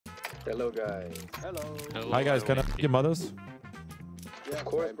Hello, guys. Hello. Hi, guys. Can I your mothers? Yeah, of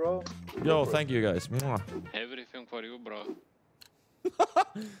course, bro. Yo, thank you, guys. Mwah. Everything for you, bro.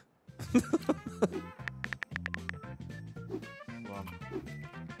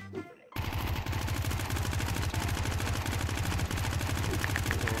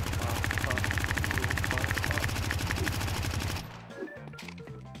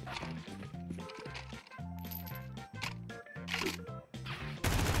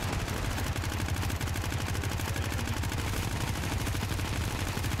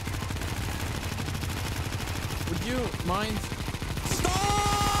 Would you mind?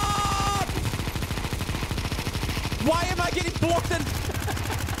 Stop! Why am I getting blocked in?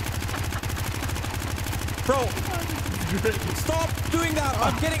 Bro, stop doing that.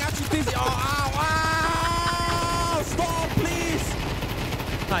 I'm getting actually dizzy. Oh, ow, ow! Stop, please.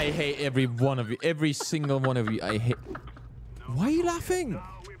 I hate every one of you. Every single one of you. I hate. Why are you laughing?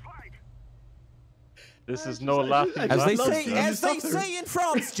 This is no laughing As they matter. say in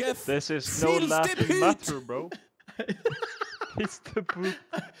France, Jeff. This is no laughing matter, bro. It's the poop.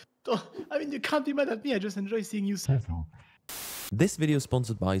 I mean, you can't be mad at me. I just enjoy seeing you suffer. This video is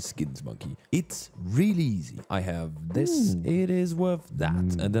sponsored by Skins Monkey. It's really easy. I have this. It is worth that.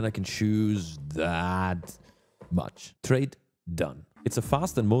 And then I can choose that much. Trade done. It's a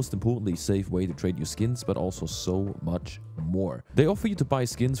fast and most importantly safe way to trade your skins, but also so much more. They offer you to buy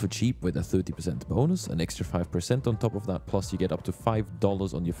skins for cheap with a 30% bonus, an extra 5% on top of that, plus you get up to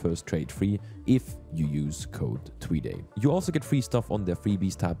 $5 on your first trade free if you use code Mrtweeday. You also get free stuff on their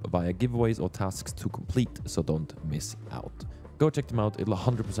freebies tab via giveaways or tasks to complete, so don't miss out. Go check them out, it'll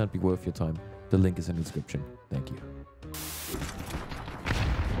 100% be worth your time. The link is in the description. Thank you.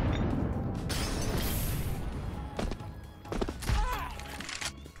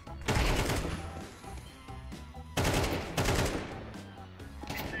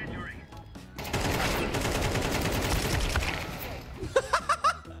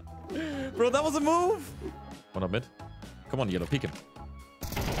 Bro, that was a move! One up mid. Come on, yellow, peek him.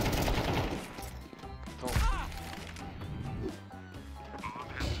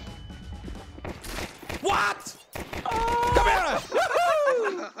 What? Oh! Come here!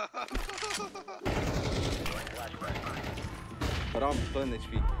 Ramp, 10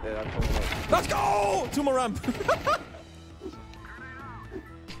 HP. I'm coming out. Let's go! Two more ramp.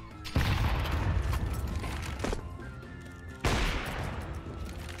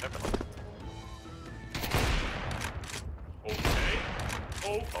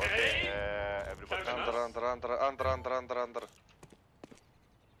 Okay. Everybody under.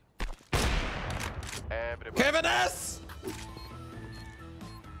 Everybody. Kevin S!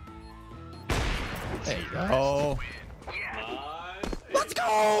 There you go. Let's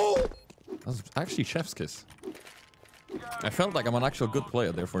go! That was actually chef's kiss. I felt like I'm an actual good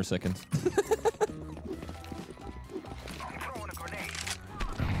player there for a second.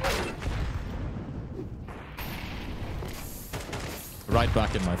 Right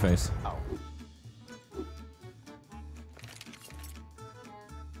back in my face. Ow.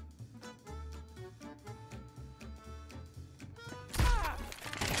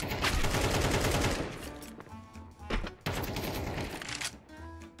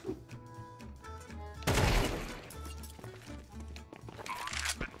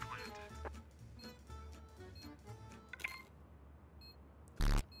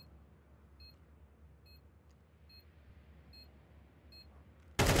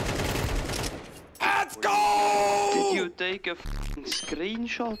 Let's go! Did you take a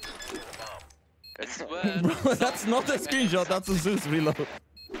screenshot? I swear. Bro, that's not a screenshot, that's a Zeus reload.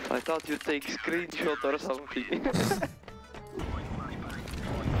 I thought you take screenshot or something.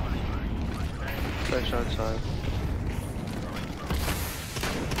 Flash outside.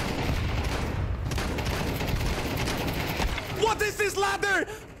 What is this ladder?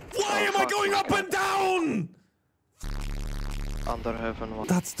 Why am I going up and down? Under heaven one.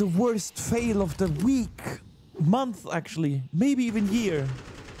 That's the worst fail of the week. Month, actually. Maybe even year.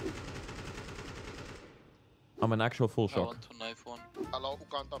 I'm in actual full I shock. want to knife one. Hello,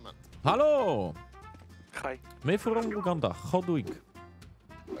 Uganda man. Hallo! Hi. Mee from Uganda. How doe ik?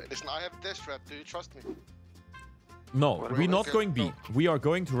 Listen, I have this threat. Do you trust me? No, we're not Okay, going B. no. We are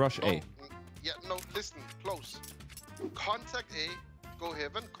going to rush No, A. yeah, no, listen, close. Contact A, go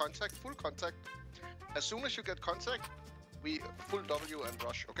heaven, contact, full contact. As soon as you get contact, we full W and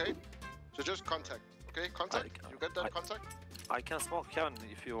rush, okay? So just contact, okay? Contact, you get that contact? I can smoke heaven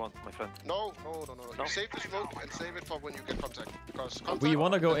if you want, my friend. No. No? Save the smoke and save it for when you get contact. Because contact... We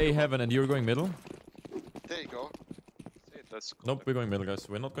want to go A heaven and you're going middle? There you go. Let's go. Nope, we're going middle, guys.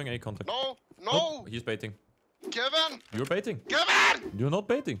 We're not going A contact. No! Nope, he's baiting. Kevin! You're baiting. Kevin! You're not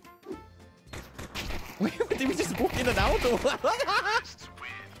baiting. Wait, did we just walk in and out?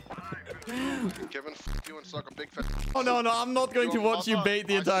 Kevin, f you and suck a big fat. Oh no, I'm not going to Your watch you mother, bait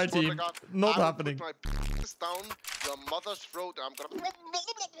the I entire swear to team. God, Not I will happening. Put my penis down your mother's throat. I'm gonna.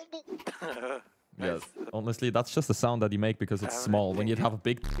 Yes. Honestly, that's just the sound that you make because it's small. When you'd have a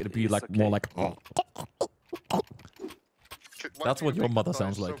big, it'd be like more like. That's what your mother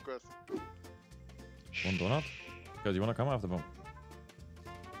sounds like. So good. One donut? Because you wanna come after bomb.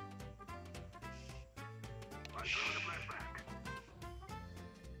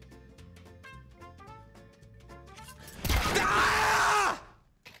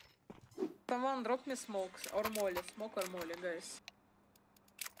 Someone drop me smokes or molly. Smoke or molly, guys.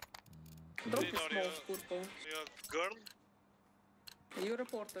 Drop me smokes, purple. Girl? You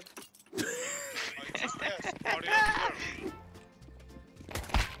reported.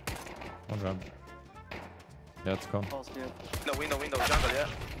 One round. Yeah, it's come. No, window, jungle, yeah.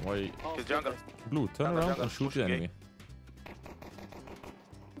 Wait. He's jungle. Blue, turn Jungle, around jungle, and shoot push the gate. enemy.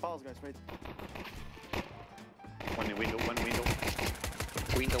 Pause, guys, wait. One window.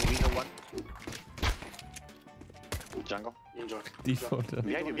 Window, one. Jungle. Default.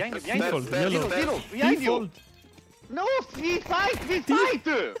 Behind you. Default. Yellow. Behind you. Default. No, we fight!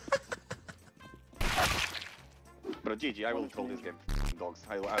 Bro, GG, I will troll this game. Dogs.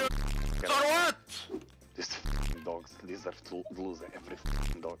 I will. So what? These dogs deserve to lose every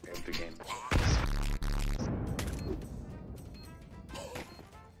dog, every game.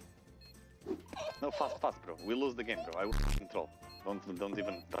 No, fast, bro. We lose the game, bro. I will troll. Don't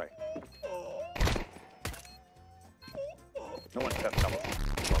even try. No one said tell us.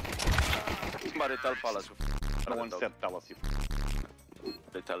 Somebody tell Palace. No one said tell us.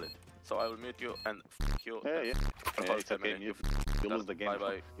 They tell it. So I will mute you and f you. Yeah. Yeah, It's okay. You lose the game.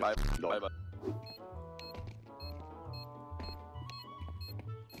 Bye. Dog.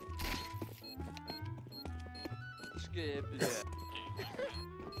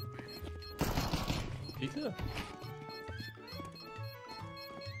 Peter?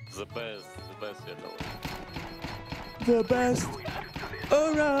 The best yellow. The best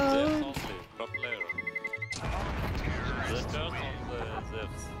around. Definitely, pro player. The turn on the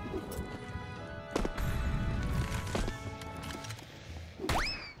Zevs.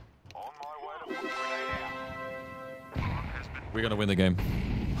 We're gonna win the game.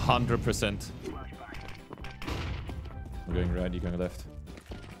 100%. We're going right, you're going left.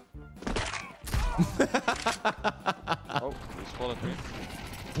 Oh, he swallowed me.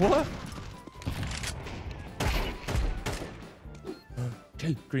 What?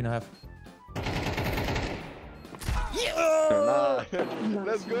 Okay, green I have. Yeah!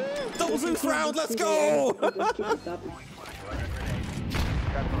 Let's go! Double boost round, let's go!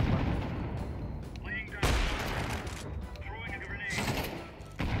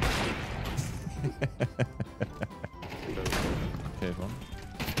 Okay, one.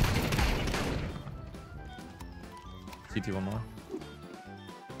 CT one more.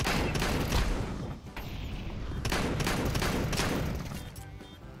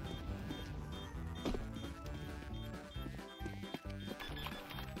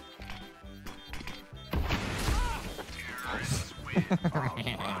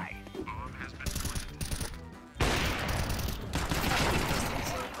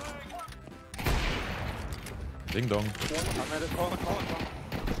 Ding dong.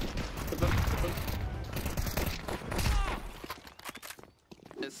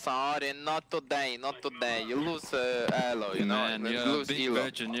 Sorry, not today. You lose elo, you know. Man, you're a big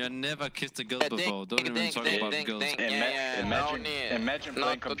virgin. You never kissed a girl before. Don't even talk about girls. Imagine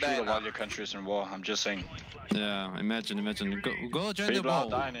playing computer while your country is in war. I'm just saying. Yeah, imagine. Go join the People are ball.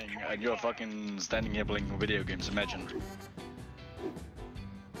 dying and you're fucking standing here playing video games. Imagine.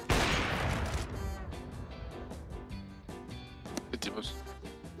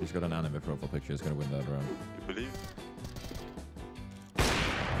 He's got an anime profile picture. He's gonna win that round. You believe?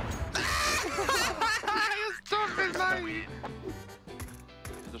 You stupid man!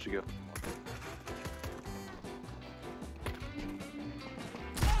 There she go.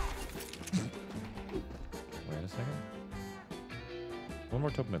 Wait a second. One more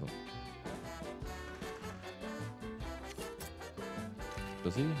top middle.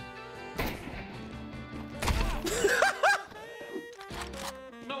 Does he?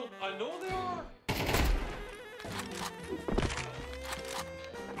 No, I know they are.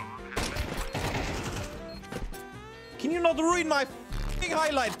 Can you not ruin my f***ing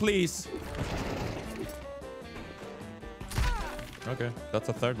highlight, please? Okay, that's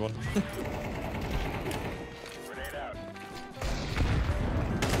a third one.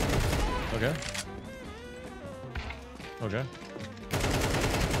 Okay. Okay.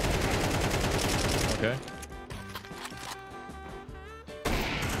 Okay.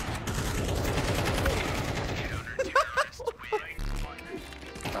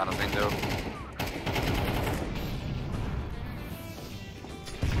 I don't think so.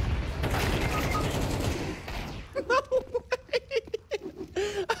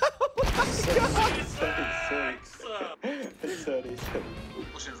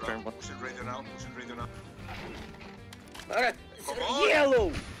 Pushing radio now. Alright,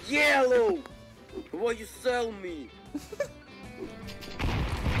 yellow! Yellow! What you sell me?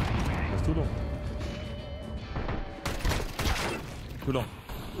 That's too long. Too long.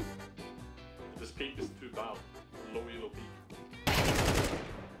 This peak is too bad. Low yellow peak.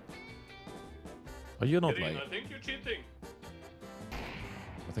 Are you not Kidding, like? I think you're cheating.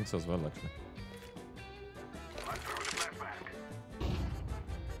 I think so as well, actually.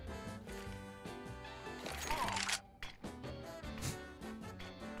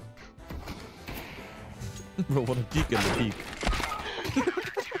 Bro, what a peak in the peak.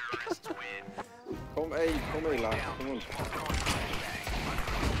 Kom mee laat, kom op.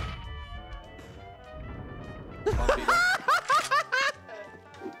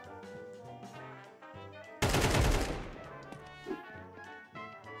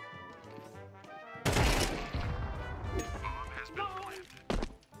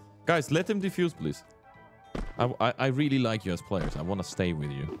 Guys, let him defuse, please. I really like you as players. I want to stay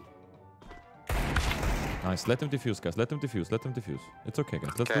with you. Nice. Let him defuse, guys. Let him defuse. Let him defuse. It's okay,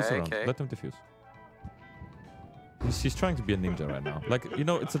 guys. Let's lose around. Let him defuse. He's trying to be a ninja right now. Like, you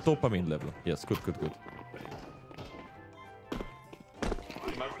know, it's a dopamine level. Yes, good, good, good.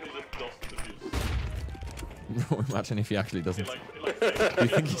 Imagine if he actually doesn't. Do you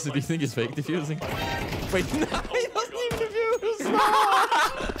think he's fake defusing? Wait, no, he doesn't even defuse!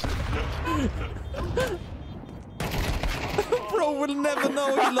 Bro will never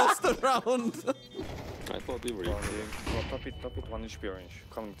know he lost a round. I thought we were top it, 1 inch, pure inch.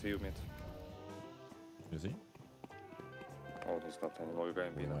 Coming to you, mid. Is he? Oh, he's not anymore. We're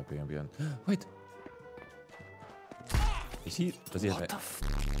going B now. Might be behind. Wait. Is he? Does he have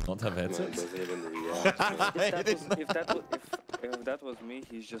not have headsets? If that was me,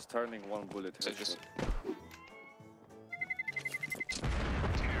 he's just turning one bullet headshot.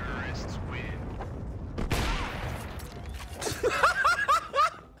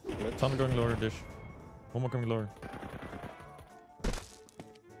 Ton going lower, dish. One more coming lower.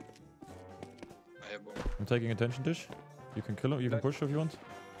 I'm taking attention, dish. You can kill him. You can push if you want.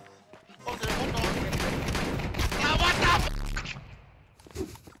 Okay, hold on.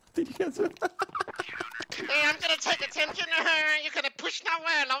 Did you get it? Hey, I'm gonna take attention. You're gonna push now.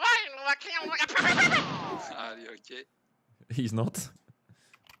 Are you okay? He's not.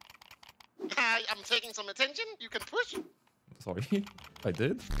 I'm taking some attention. You can push. Sorry, I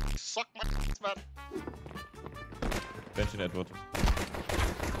did. Suck my man. Attention, Edward.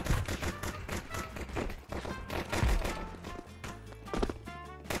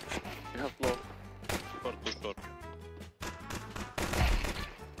 You have blow.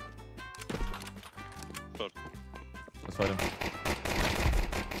 Short. Let's fight him.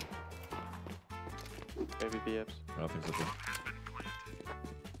 Maybe BFs. I don't think so too.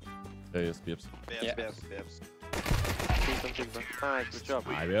 Yeah, yes, Beeps. BFs. Nice, good job.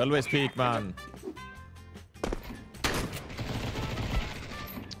 I will always peek, man.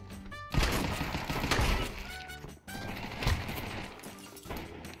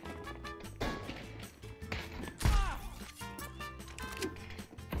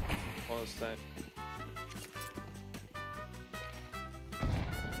 Almost time.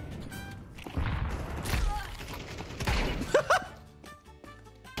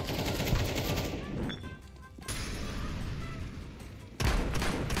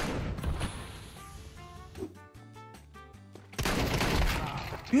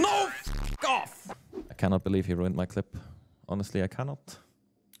 No! F off! I cannot believe he ruined my clip. Honestly, I cannot.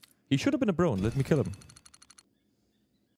 He should have been a bro and let me kill him.